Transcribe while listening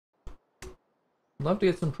Love to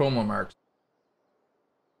get some promo marks.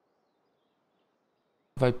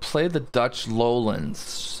 If I play the Dutch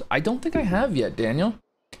Lowlands, I don't think I have yet, Daniel.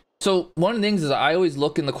 So one of the things is I always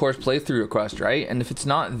look in the course playthrough request, right? And if it's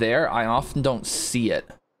not there, I often don't see it.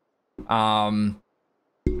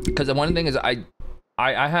 Because one thing is I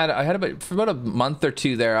had about for about a month or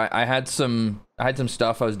two there. I had some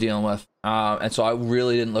stuff I was dealing with, and so I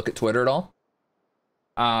really didn't look at Twitter at all.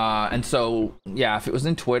 And so yeah, if it was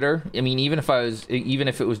in Twitter, I mean, even if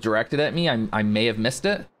it was directed at me, I may have missed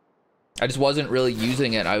it. I just wasn't really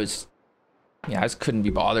using it. I just couldn't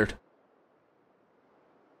be bothered.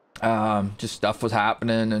 Just stuff was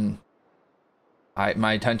happening, and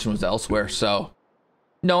my attention was elsewhere. So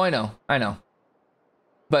no, I know.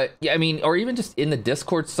 But yeah, I mean, or even just in the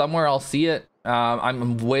Discord somewhere, I'll see it.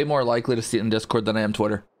 I'm way more likely to see it in Discord than I am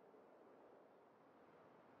Twitter.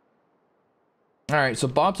 All right, so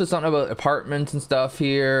Bob said something about apartments and stuff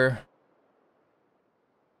here.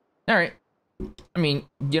 All right. I mean,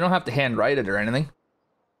 you don't have to handwrite it or anything.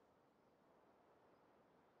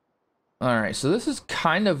 All right, so this is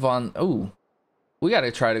kind of on. Oh, we got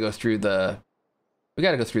to try to go through the. We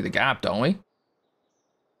got to go through the gap, don't we?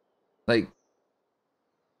 Like.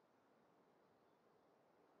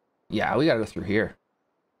 Yeah, we got to go through here.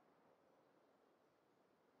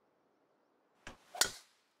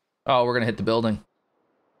 Oh, we're gonna hit the building.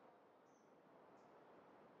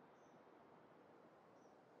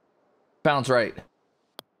 Bounce right.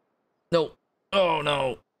 No. Oh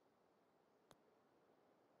no.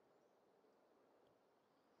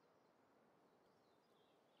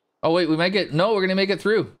 Oh wait, we might get. No, we're gonna make it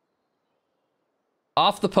through.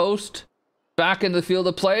 Off the post, back into the field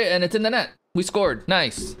of play, and it's in the net. We scored.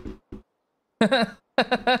 Nice.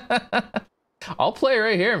 I'll play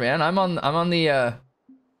right here, man. I'm on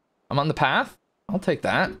the path. I'll take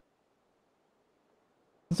that.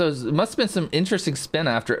 So it must have been some interesting spin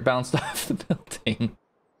after it bounced off the building.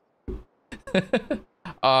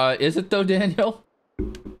 Is it though, Daniel?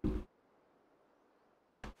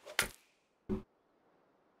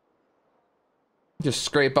 Just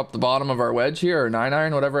scrape up the bottom of our wedge here, or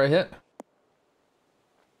 9-iron, whatever I hit.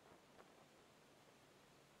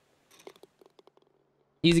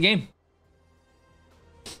 Easy game.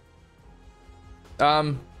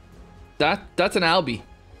 That's an Albie.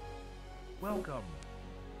 Welcome.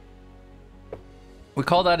 We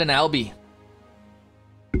call that an Albie.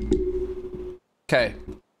 Okay.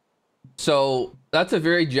 So that's a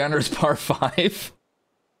very generous par 5.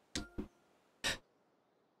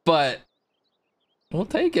 But we'll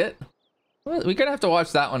take it. We're gonna have to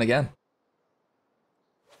watch that one again.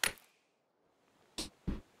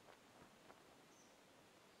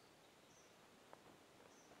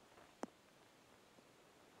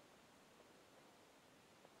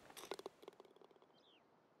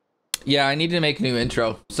 Yeah, I need to make a new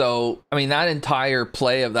intro. So, I mean, that entire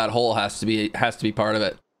play of that hole has to be part of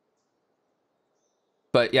it.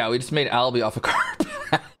 But yeah, we just made Albie off a car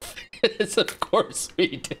path. Yes, of course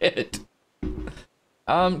we did.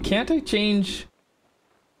 Can't I change?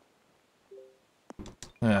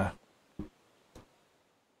 Yeah.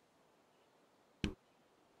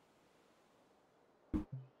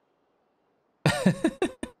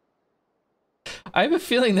 I have a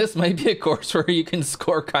feeling this might be a course where you can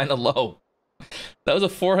score kind of low. That was a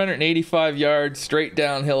 485 yard straight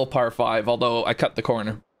downhill par 5, although I cut the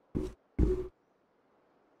corner.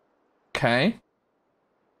 Okay.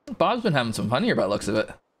 Bob's been having some fun here by the looks of it.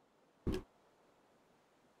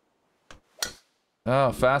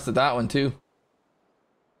 Oh, fast at that one too.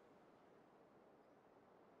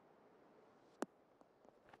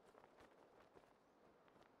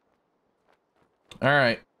 All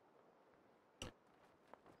right.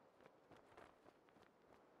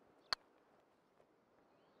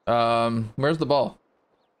 Where's the ball?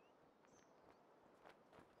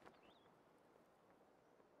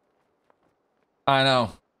 I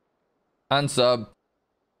know. Unsub.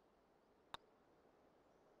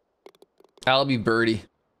 Albie birdie.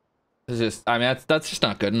 It's just, I mean, that's just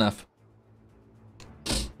not good enough.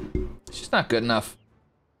 It's just not good enough.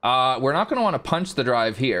 We're not going to want to punch the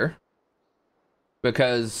drive here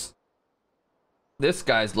because this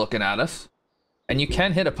guy's looking at us. And you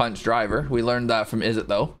can hit a punch driver. We learned that from Is It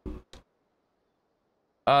Though.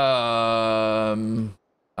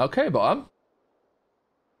 Okay, Bob.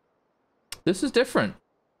 This is different.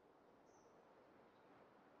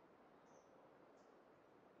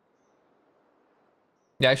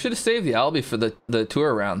 Yeah, I should have saved the Albie for the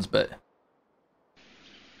tour rounds, but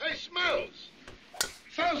Hey, Smells!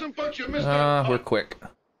 1,000 bucks you missed out. we're quick.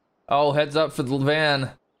 Oh, heads up for the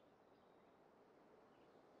van.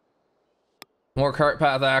 More cart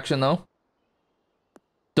path action though.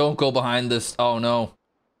 Don't go behind this. Oh no.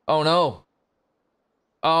 Oh no.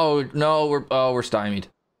 Oh no, we're stymied.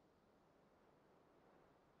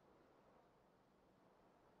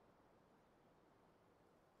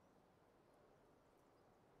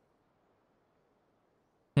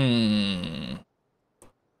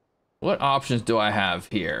 What options do I have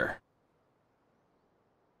here?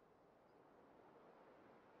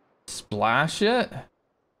 Splash it?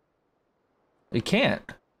 We can't.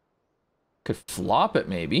 Could flop it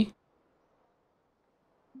maybe.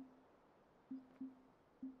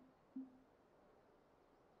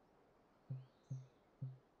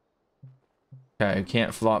 Okay, you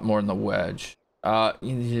can't flop more than the wedge.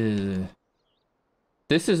 Yeah.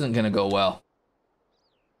 This isn't gonna go well.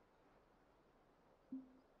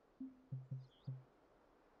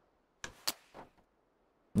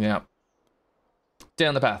 Yeah. Stay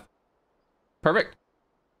on the path. Perfect.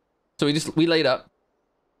 So we laid up.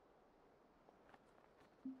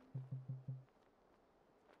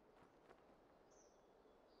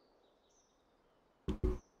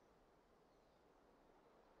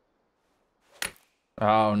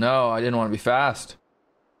 Oh no, I didn't want to be fast.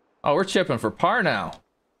 Oh, we're chipping for par now.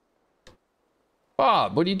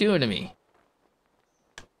 Bob, what are you doing to me?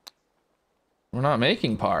 We're not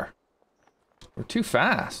making par. We're too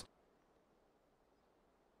fast.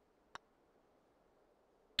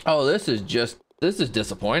 Oh, this is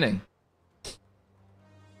disappointing.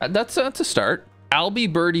 That's a start.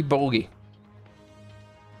 Albie birdie bogey.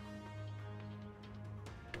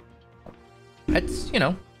 That's, you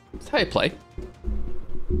know, that's how you play.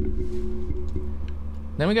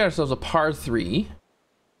 Then we got ourselves a par 3.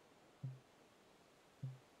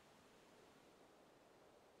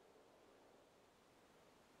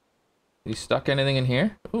 You stuck anything in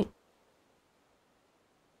here? Ooh.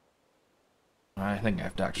 I think I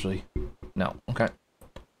have to actually... No, okay.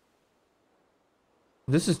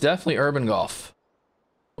 This is definitely urban golf.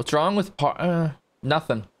 What's wrong with par?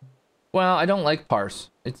 Nothing. Well, I don't like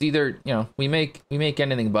pars. It's either, you know, we make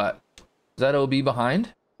anything but. Is that OB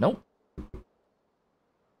behind? Nope.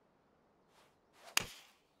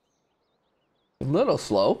 A little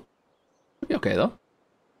slow. It'll be okay though.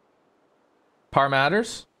 Par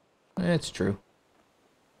matters? It's true.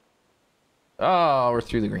 Oh, we're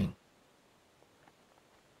through the green.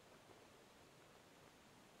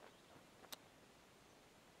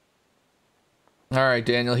 All right,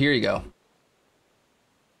 Daniel, here you go.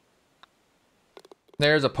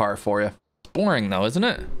 There's a par for you. It's boring though, isn't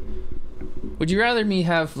it? Would you rather me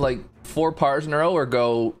have like 4 pars in a row or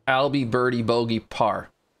go Albie, birdie, bogey, par?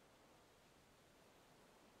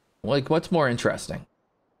 Like, what's more interesting?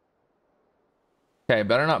 Okay,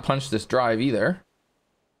 better not punch this drive either.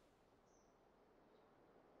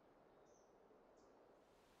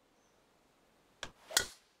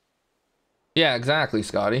 Yeah, exactly,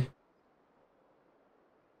 Scotty.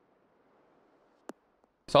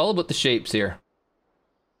 It's all about the shapes here.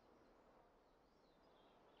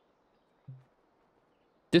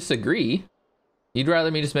 Disagree? You'd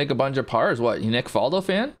rather me just make a bunch of pars? What, you Nick Faldo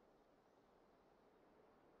fan?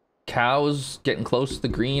 Cows getting close to the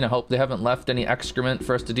green. I hope they haven't left any excrement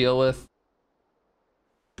for us to deal with.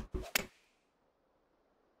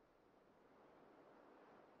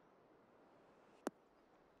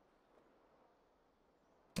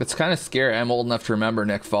 It's kind of scary. I'm old enough to remember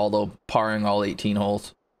Nick Faldo parring all 18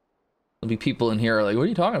 holes. There'll be people in here are like, what are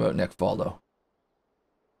you talking about, Nick Faldo?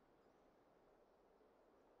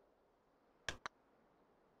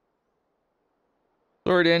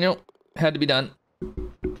 Sorry, Daniel. Had to be done.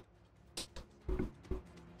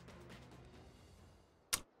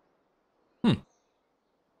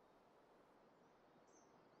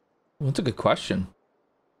 That's a good question.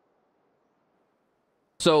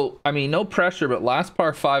 So, I mean, no pressure, but last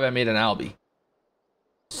par 5, I made an Albie.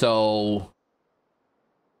 So,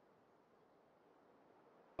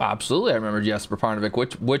 absolutely, I remember Jesper Parnevik.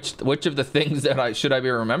 Which of the things that should I be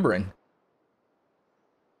remembering?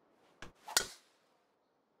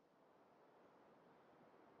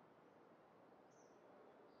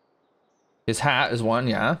 His hat is one,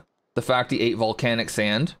 yeah. The fact he ate volcanic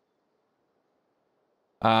sand.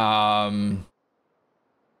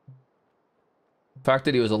 Fact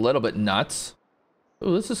that he was a little bit nuts.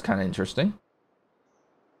 Oh, this is kind of interesting.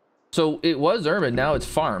 So it was urban, now it's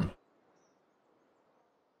farm.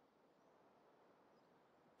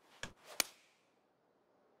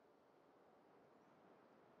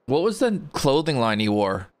 What was the clothing line he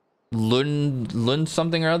wore? Lund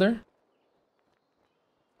something or other?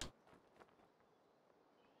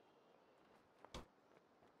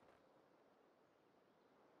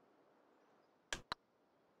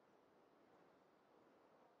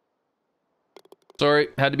 Sorry,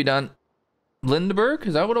 had to be done. Lindeberg,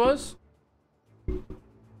 is that what it was?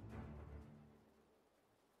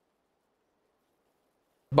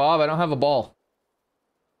 Bob, I don't have a ball.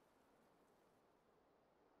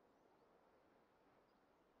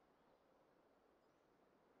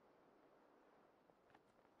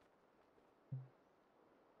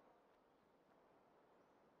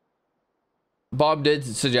 Bob did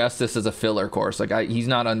suggest this as a filler course. Like, he's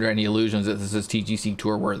not under any illusions that this is TGC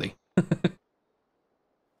Tour worthy.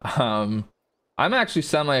 I'm actually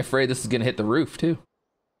semi-afraid this is gonna hit the roof too.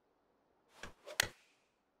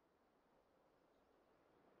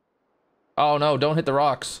 Oh no, don't hit the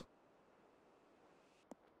rocks.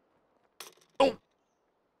 Oh.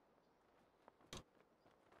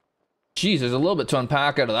 Jeez, there's a little bit to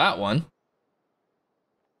unpack out of that one.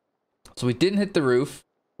 So we didn't hit the roof.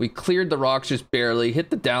 We cleared the rocks just barely, hit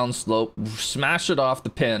the downslope, smashed it off the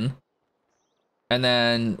pin, and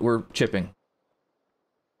then we're chipping.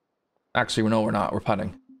 Actually, no, we're not. We're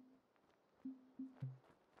putting.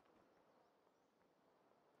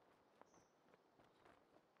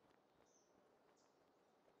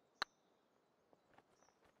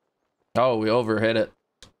 Oh, we overhit it.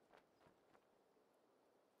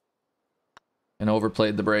 And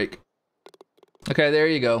overplayed the break. Okay, there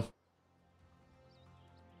you go.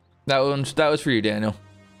 That was for you, Daniel.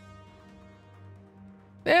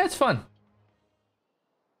 Yeah, it's fun.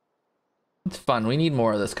 It's fun. We need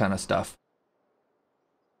more of this kind of stuff.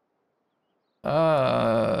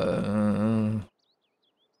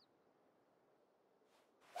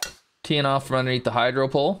 Teeing off from underneath the hydro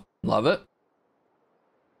pole. Love it.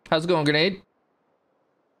 How's it going, Grenade?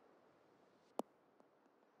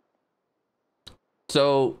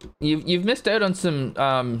 So you've missed out on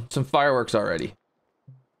some fireworks already.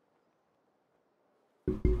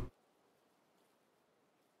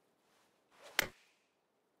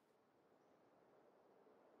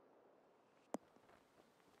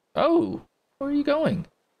 Oh, where are you going?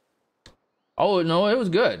 Oh, no, it was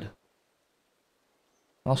good.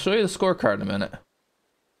 I'll show you the scorecard in a minute.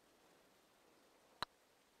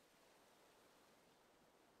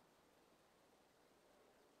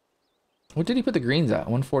 What did he put the greens at?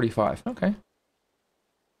 145. Okay.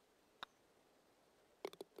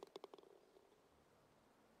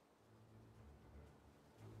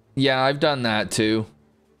 Yeah, I've done that too.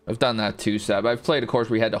 I've done that too, Seb. I've played a course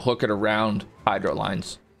where we had to hook it around hydro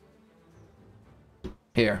lines.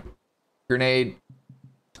 Here. Grenade.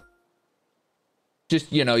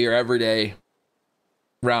 Just, you know, your everyday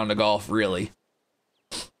round of golf, really.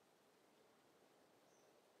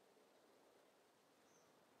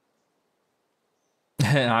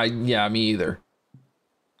 Yeah, me either.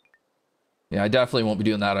 Yeah, I definitely won't be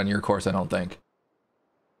doing that on your course, I don't think.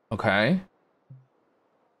 Okay.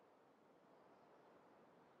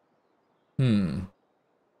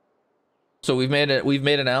 So we've made an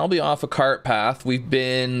Albie off a cart path. We've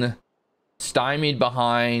been stymied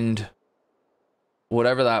behind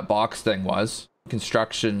whatever that box thing was.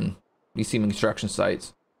 Construction, you see construction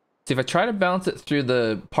sites. See, if I try to bounce it through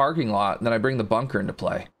the parking lot, then I bring the bunker into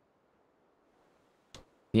play.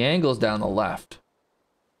 The angle's down the left.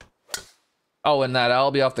 Oh, and that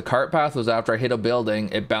Albie off the cart path was after I hit a building.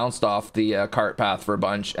 It bounced off the cart path for a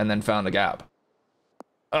bunch and then found a gap.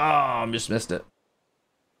 Oh, I just missed it.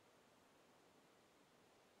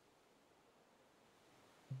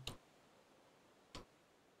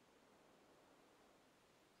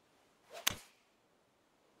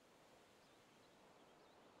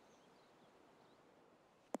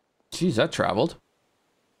 Jeez, that traveled.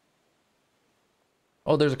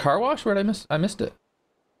 Oh, there's a car wash? Where did I miss? I missed it.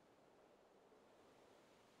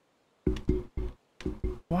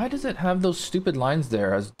 Why does it have those stupid lines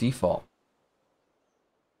there as default?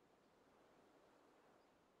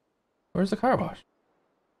 Where's the car wash?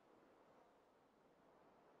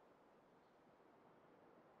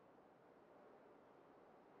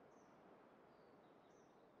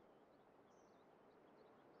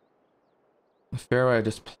 The fairway I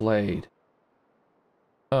just played.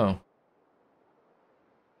 Oh.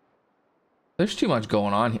 There's too much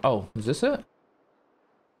going on. Oh, is this it?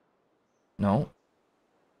 No.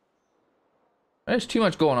 There's too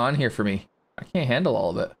much going on here for me. I can't handle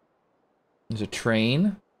all of it. There's a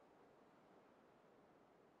train.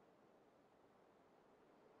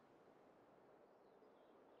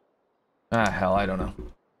 Ah, hell, I don't know.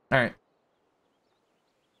 All right.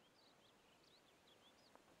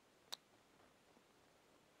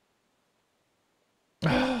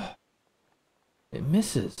 It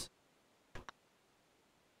misses.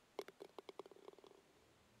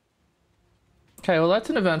 Okay, well, that's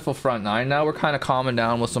an eventful front nine. Now we're kind of calming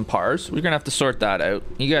down with some pars. We're gonna have to sort that out.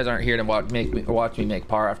 You guys aren't here to watch me make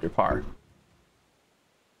par after par.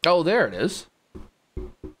 Oh, there it is.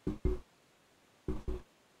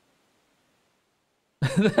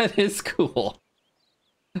 That is cool.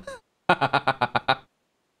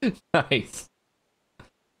 Nice.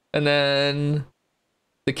 And then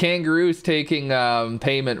the kangaroo's taking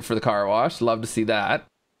payment for the car wash. Love to see that.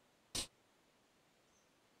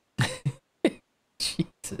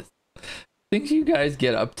 Jesus. Things you guys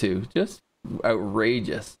get up to. Just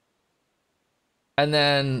outrageous. And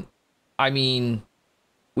then, I mean,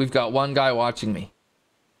 we've got one guy watching me.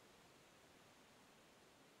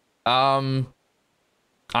 I'm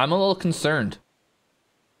a little concerned.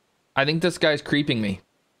 I think this guy's creeping me.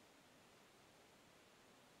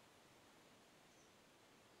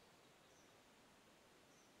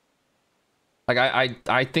 Like,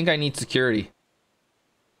 I think I need security.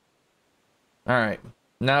 All right.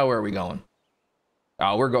 Now where are we going?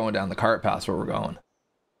 Oh, we're going down the cart path where we're going.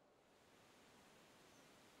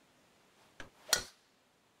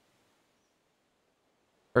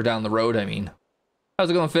 Or down the road, I mean.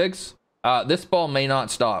 How's it going, Figs? This ball may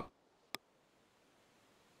not stop.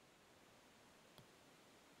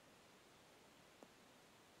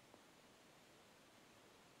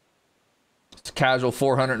 It's a casual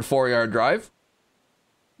 404-yard drive.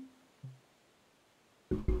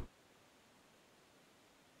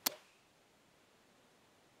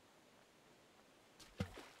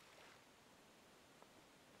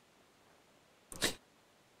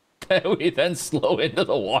 We then slow into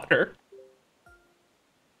the water.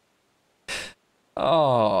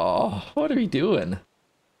 Oh, what are we doing?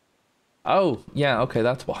 Oh, yeah, okay,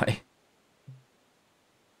 that's why.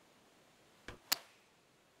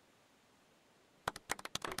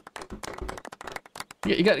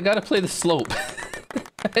 You gotta play the slope.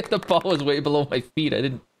 The ball was way below my feet. I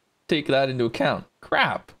didn't take that into account.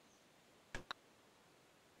 Crap.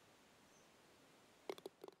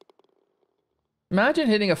 Imagine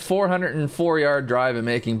hitting a 404-yard drive and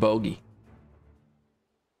making bogey.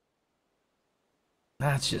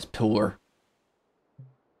 That's just poor.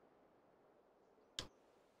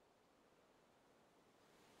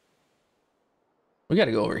 We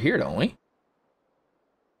gotta go over here, don't we?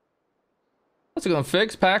 How's it going,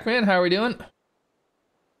 Fix? Pac-Man, how are we doing?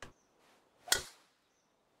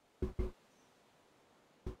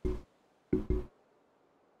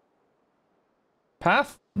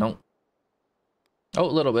 Path? No. Oh, a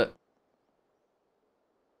little bit.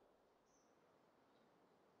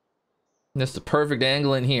 This is the perfect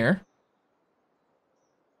angle in here.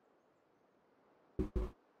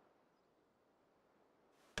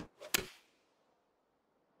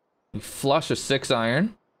 We flush a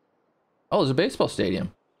 6-iron. Oh, there's a baseball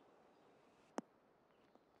stadium.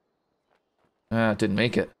 Ah, it didn't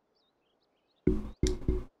make it.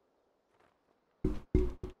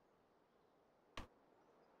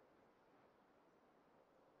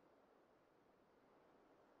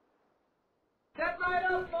 Step right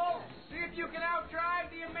up, Bull. See if you can outdrive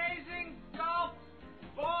the amazing golf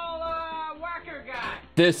ball whacker guy.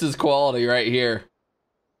 This is quality right here.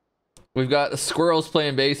 We've got the squirrels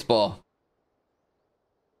playing baseball.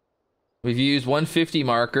 We've used 150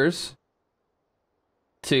 markers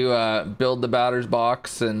to build the batter's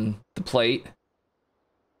box and the plate.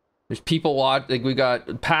 There's people watch. Like, we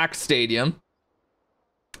got packed stadium.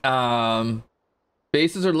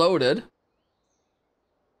 Bases are loaded.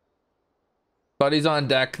 Buddy's on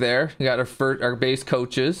deck there. We got our base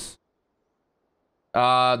coaches.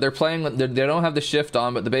 They're playing. They don't have the shift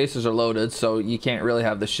on, but the bases are loaded, so you can't really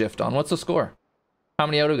have the shift on. What's the score? How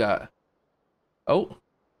many out we got? Oh.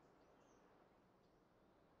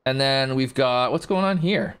 And then we've got, what's going on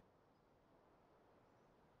here?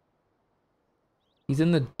 He's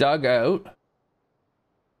in the dugout.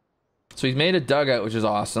 So he's made a dugout, which is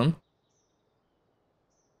awesome.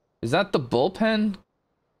 Is that the bullpen?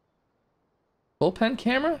 Bullpen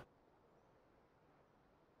camera?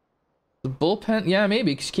 The bullpen? Yeah,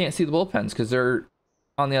 maybe, because you can't see the bullpens because they're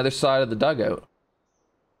on the other side of the dugout.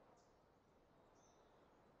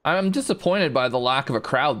 I'm disappointed by the lack of a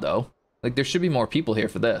crowd, though. Like, there should be more people here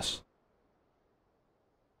for this.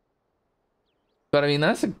 But, I mean,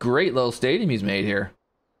 that's a great little stadium he's made here.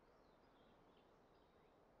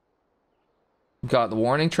 Got the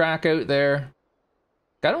warning track out there.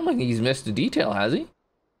 I don't think he's missed a detail, has he?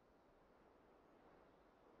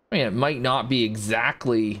 I mean, it might not be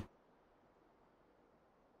exactly...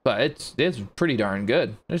 But it's pretty darn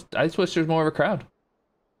good. I just wish there's more of a crowd.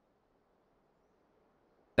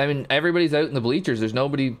 I mean, everybody's out in the bleachers. There's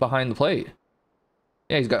nobody behind the plate.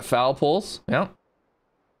 Yeah, he's got foul poles. Yeah.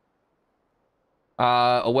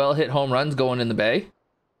 A well hit home run's going in the bay.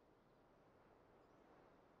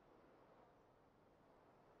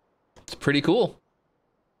 It's pretty cool.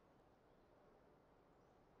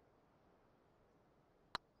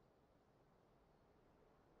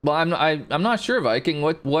 Well, I'm not sure, Viking.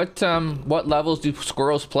 What levels do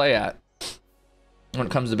squirrels play at when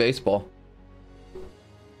it comes to baseball?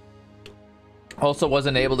 Also,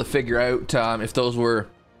 wasn't able to figure out if those were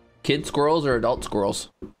kid squirrels or adult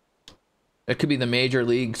squirrels. It could be the major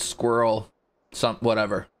league squirrel,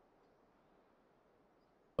 whatever.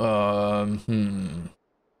 So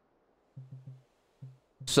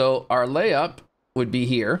our layup would be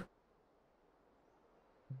here.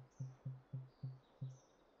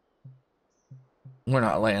 We're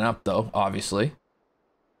not laying up though, obviously.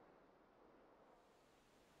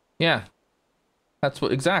 Yeah. That's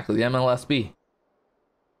what exactly the MLSB.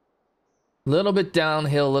 Little bit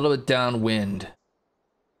downhill, a little bit downwind.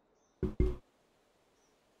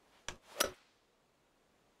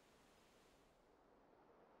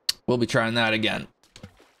 We'll be trying that again.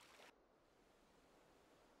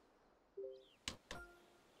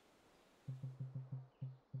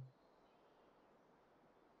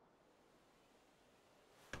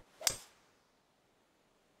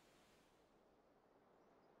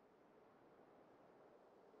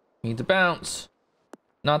 Need to bounce.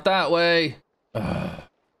 Not that way. Ugh.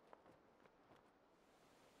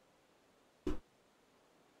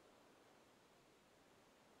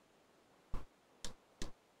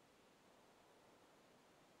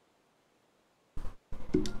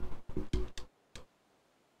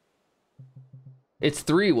 It's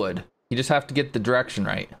 3-wood. You just have to get the direction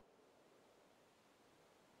right.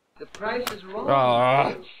 The price is wrong.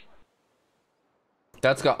 Bitch.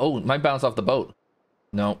 That's got... Oh, it might bounce off the boat.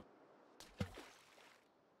 No.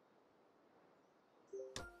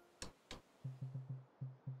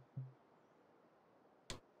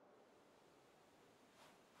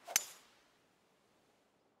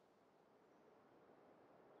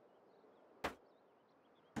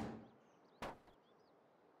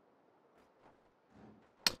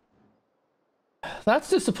 That's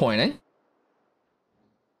disappointing.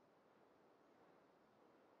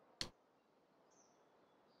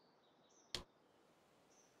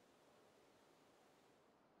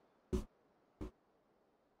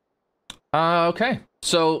 Okay.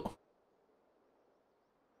 So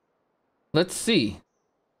let's see.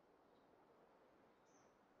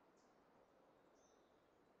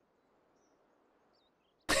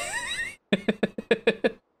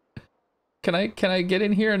 Can I get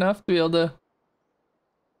in here enough to be able to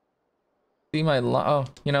see my oh,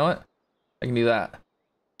 you know what? I can do that.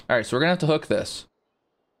 All right, so we're gonna have to hook this.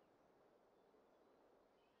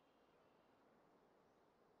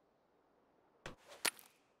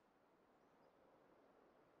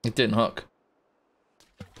 It didn't hook.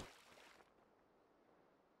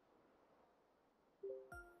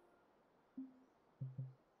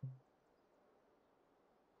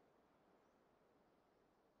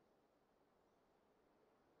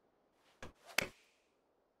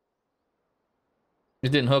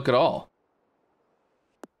 It didn't hook at all.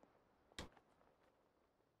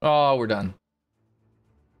 Oh, we're done.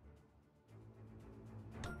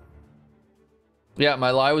 Yeah, my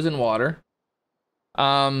lie was in water.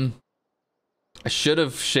 I should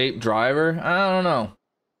have shaped driver. I don't know.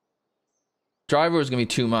 Driver was gonna be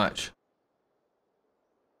too much.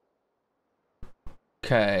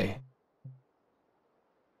 Okay.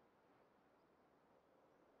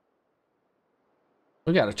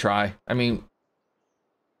 We gotta try. I mean,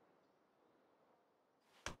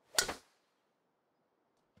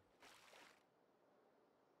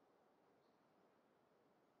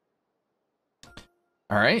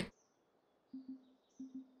 all right.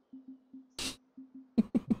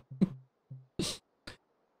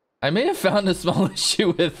 I may have found a small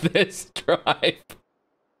issue with this drive.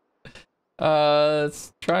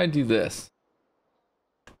 Let's try and do this.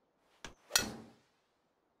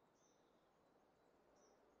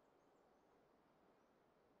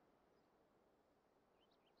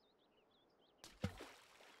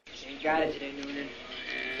 Ain't got it today, Noonan.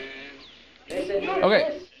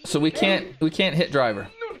 Okay, so we can't hit driver.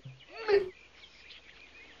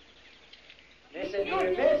 Listen,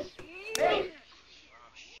 Noonan, miss. Miss.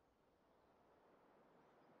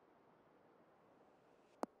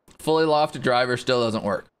 Fully lofted driver still doesn't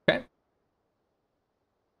work. Okay.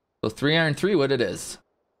 So 3-iron 3-wood it is.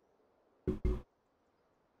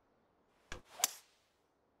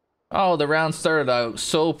 Oh, the round started out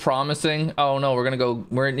so promising. Oh no,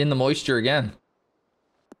 we're in the moisture again.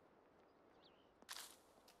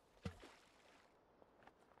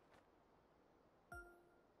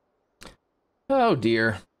 Oh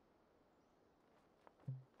dear.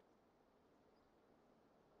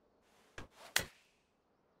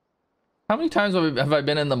 How many times have I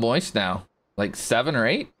been in the moist now? Like 7 or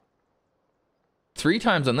 8? 3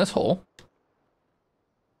 times on this hole.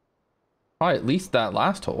 Probably at least that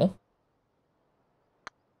last hole.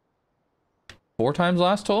 4 times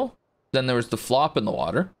last hole. Then there was the flop in the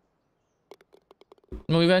water.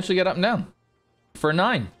 And we eventually get up and down for a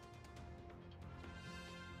 9.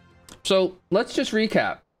 So let's just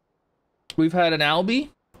recap. We've had an albie,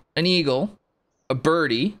 an eagle, a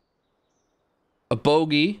birdie, a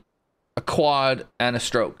bogey, a quad, and a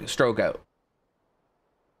stroke out.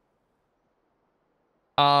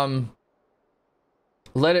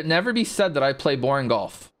 Let it never be said that I play boring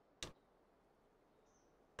golf.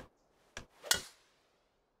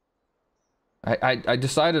 I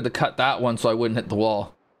decided to cut that one so I wouldn't hit the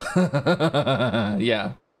wall.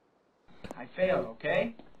 Yeah. I failed,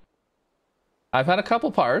 okay? I've had a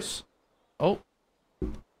couple pars. Oh.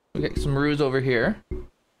 We got some roos over here.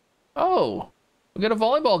 Oh. We got a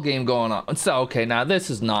volleyball game going on. So, okay, now this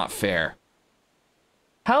is not fair.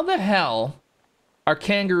 How the hell are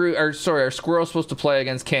squirrels supposed to play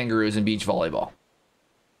against kangaroos in beach volleyball?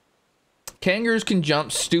 Kangaroos can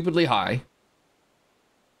jump stupidly high.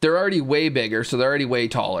 They're already way bigger, so they're already way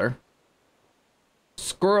taller.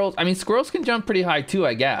 Squirrels can jump pretty high too,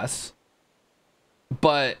 I guess.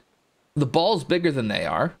 But the ball's bigger than they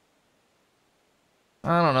are.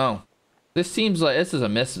 I don't know. This seems like this is a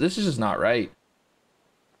miss. This is just not right.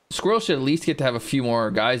 Squirrels should at least get to have a few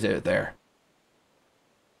more guys out there.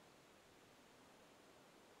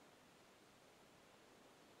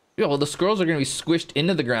 Yeah, well, the squirrels are going to be squished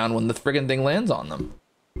into the ground when the friggin' thing lands on them.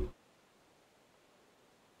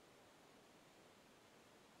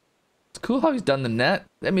 It's cool how he's done the net.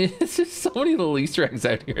 I mean, it's just so many little Easter eggs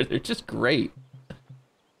out here. They're just great.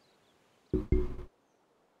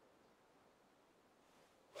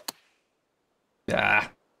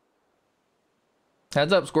 Ah.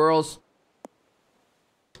 Heads up, squirrels.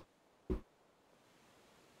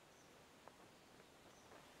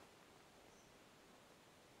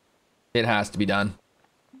 It has to be done.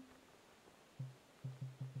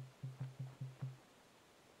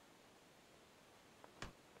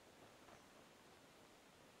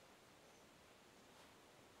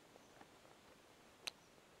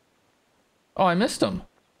 Oh, I missed him.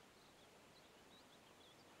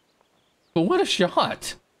 But what a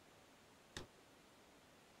shot.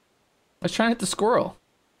 I was trying to hit the squirrel.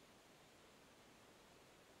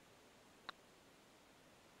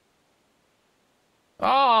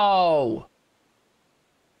 Oh!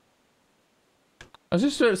 I was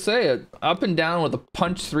just going to say it. Up and down with a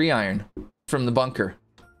punch 3-iron from the bunker.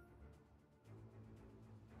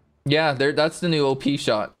 Yeah, that's the new OP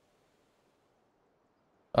shot.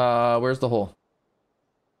 Where's the hole?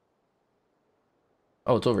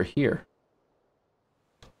 Oh, it's over here.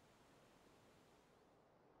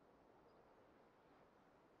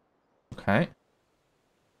 Okay.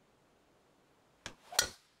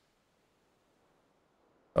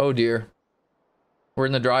 Oh dear. We're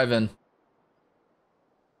in the drive-in.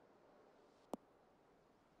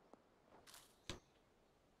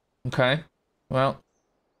 Okay. Well.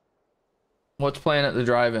 What's playing at the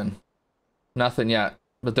drive-in? Nothing yet.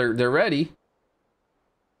 But they're ready.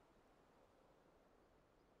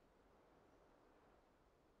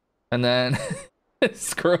 And then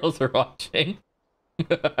squirrels are watching.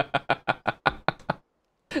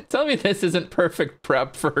 Tell me this isn't perfect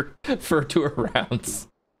prep for tour rounds.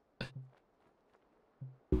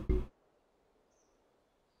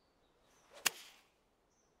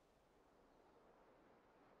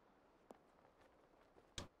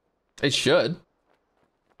 It should.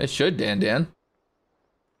 It should, Dan.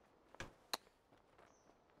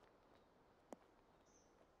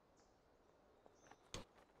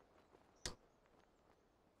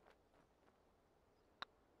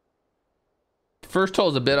 First hole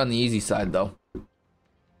is a bit on the easy side, though.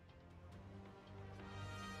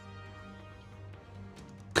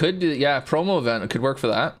 Could do, yeah, promo event. It could work for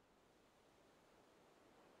that.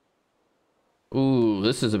 Ooh,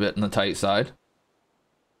 this is a bit on the tight side.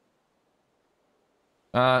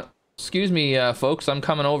 Excuse me, folks. I'm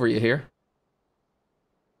coming over you here.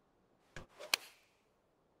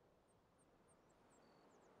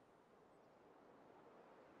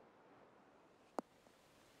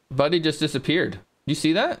 Buddy just disappeared. You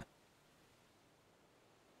see that?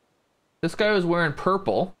 This guy was wearing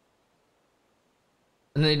purple.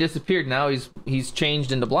 And then he disappeared. Now he's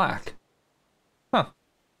changed into black. Huh.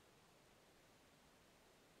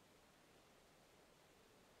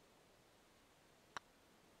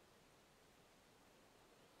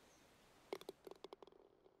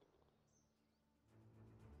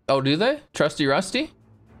 Oh, do they? Trusty Rusty?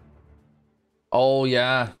 Oh,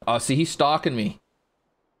 yeah. Oh, see, he's stalking me.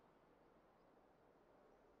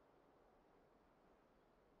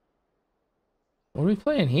 What are we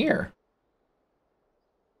playing here?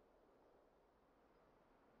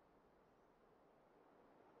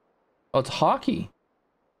 Oh, it's hockey.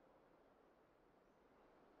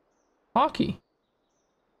 Hockey.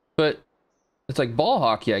 But it's like ball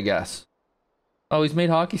hockey, I guess. Oh, he's made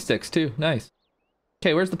hockey sticks too. Nice.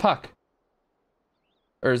 Okay, where's the puck?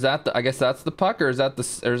 Or is that the, I guess that's the puck, or is that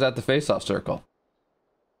the face-off circle?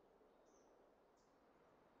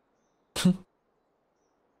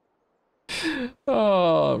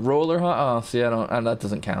 Oh, roller hockey. Oh, see, I don't, that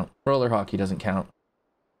doesn't count. Roller hockey doesn't count.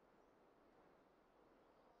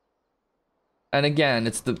 And again,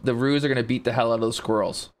 it's the roos are gonna beat the hell out of the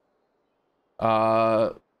squirrels.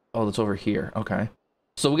 Oh, that's over here. Okay.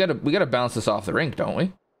 So we gotta bounce this off the rink, don't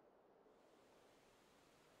we?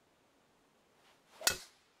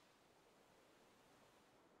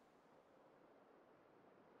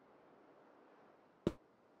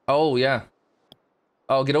 Oh, yeah.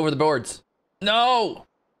 Oh, get over the boards. No!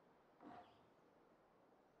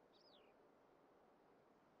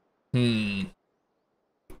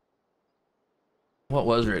 What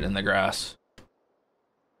was written in the grass?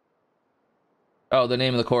 Oh, the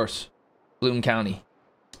name of the course. Bloom County.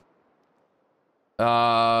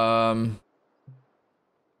 Might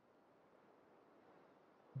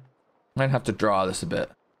have to draw this a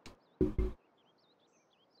bit.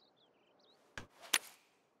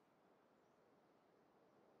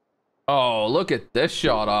 Oh, look at this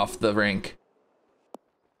shot off the rink.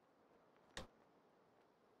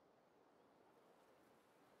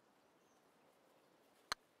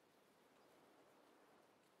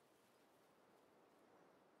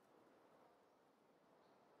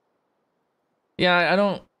 Yeah, I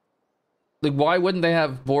don't like, why wouldn't they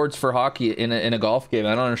have boards for hockey in a golf game?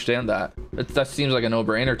 I don't understand that. That seems like a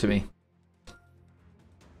no-brainer to me.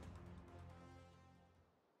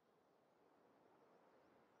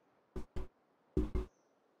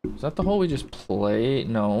 Is that the hole we just played?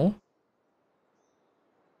 No.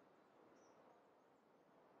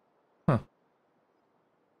 Huh.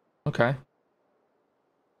 Okay.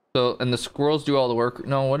 So, and the squirrels do all the work.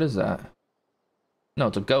 No, what is that? No,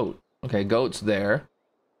 it's a goat. Okay, goat's there.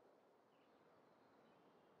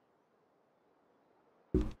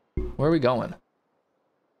 Where are we going?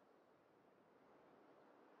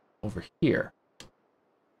 Over here.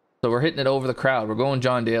 So we're hitting it over the crowd. We're going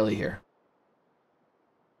John Daly here.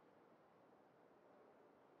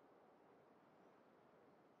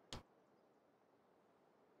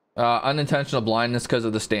 Unintentional blindness because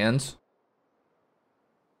of the stands.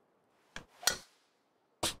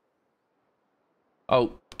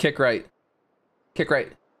 Oh, kick right. Kick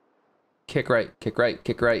right. Kick right. Kick right.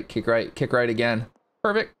 Kick right. Kick right. Kick right again.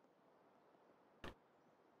 Perfect.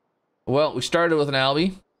 Well, we started with an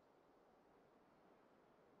Albie.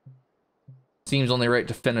 Seems only right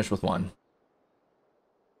to finish with one.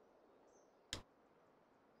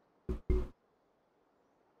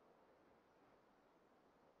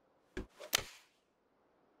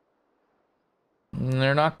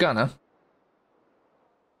 They're not gonna.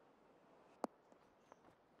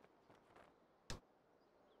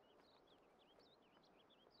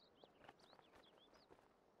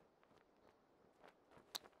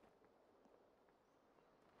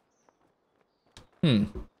 All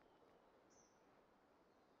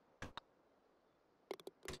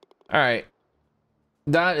right.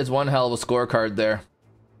 That is one hell of a scorecard there.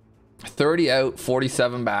 30 out,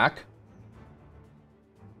 47 back.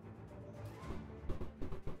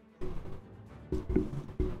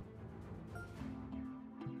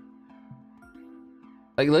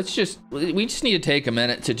 Like, we just need to take a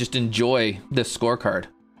minute to just enjoy this scorecard.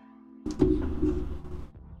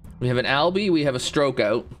 We have an Albie, we have a stroke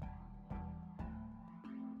out,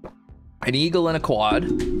 an eagle and a quad,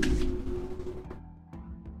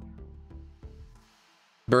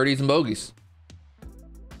 birdies and bogeys.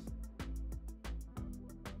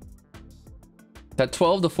 That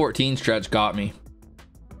 12 to 14 stretch got me.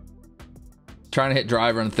 Trying to hit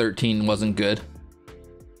driver on 13 wasn't good.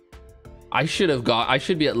 I should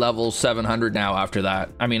be at level 700 now after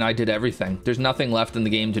that. I mean, I did everything. There's nothing left in the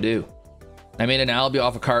game to do. I made an Albie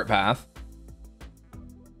off a cart path.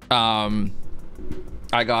 I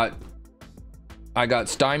got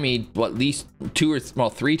stymied, what, at least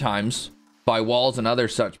 3 times by walls and other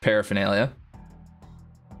such paraphernalia.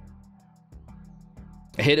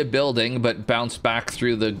 I hit a building, but bounced back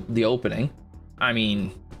through the opening. I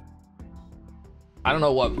mean, I don't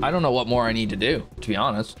know what more I need to do, to be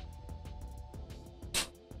honest.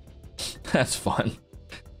 That's fun.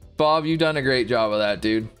 Bob, you've done a great job of that,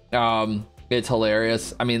 dude. It's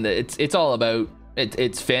hilarious. I mean, it's all about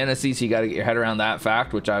it's fantasy, so you got to get your head around that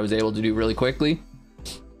fact, which I was able to do really quickly.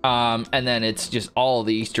 And then it's just all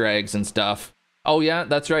the Easter eggs and stuff. Oh yeah,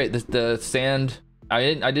 that's right. The sand.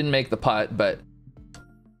 I didn't make the putt, but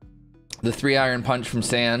the 3-iron punch from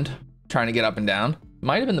sand, trying to get up and down,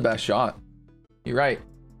 might have been the best shot. You're right.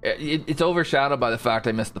 It's overshadowed by the fact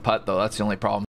I missed the putt, though. That's the only problem.